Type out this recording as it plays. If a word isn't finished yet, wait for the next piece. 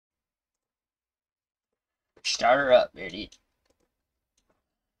Start her up, idiot.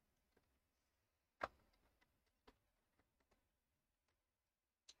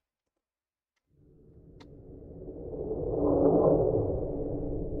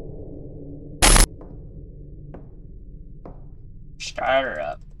 Start her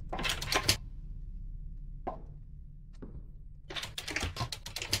up.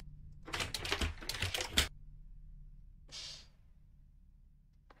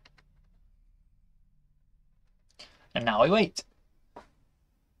 And now we wait.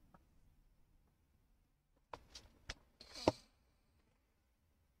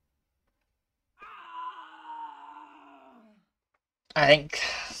 I think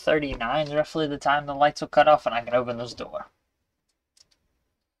 39 is roughly the time the lights will cut off and I can open this door.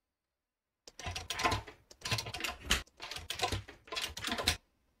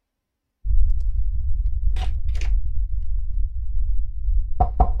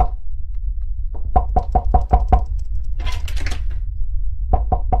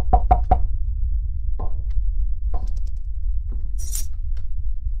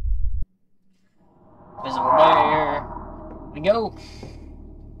 Visible barrier. We go.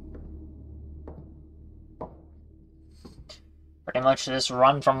 Pretty much this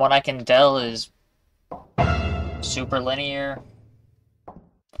run, from what I can tell, is super linear.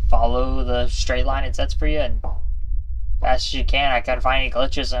 Follow the straight line it sets for you, and fast as you can. I couldn't find any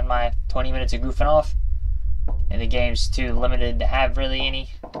glitches in my 20 minutes of goofing off. And the game's too limited to have really any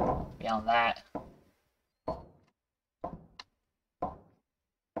beyond that.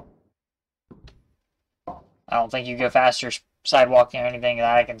 I don't think you go faster sidewalking or anything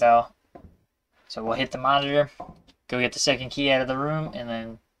that I can tell. So we'll hit the monitor, go get the second key out of the room, and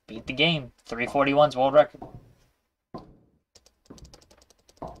then beat the game. 341's world record.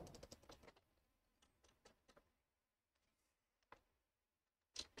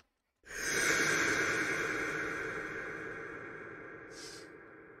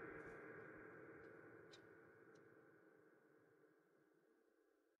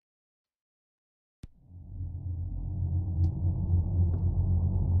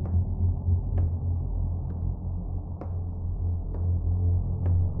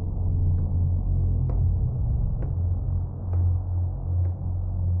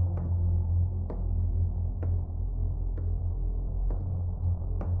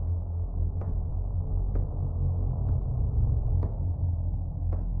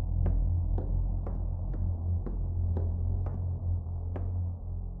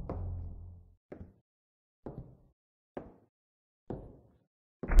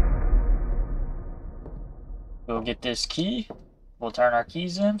 We'll get this key, we'll turn our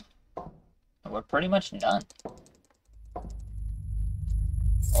keys in, and we're pretty much done.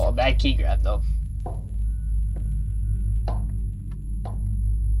 Oh, a bad key grab though.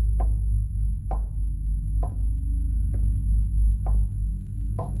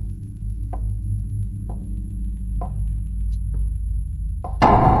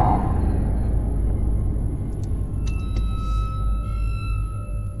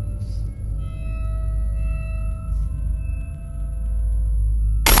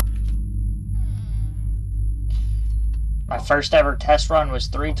 My first ever test run was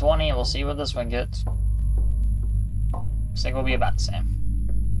 320, and we'll see what this one gets. I think we'll be about the same.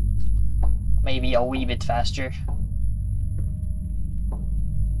 Maybe a wee bit faster.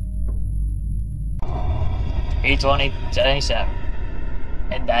 320, 77.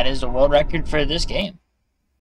 And that is the world record for this game.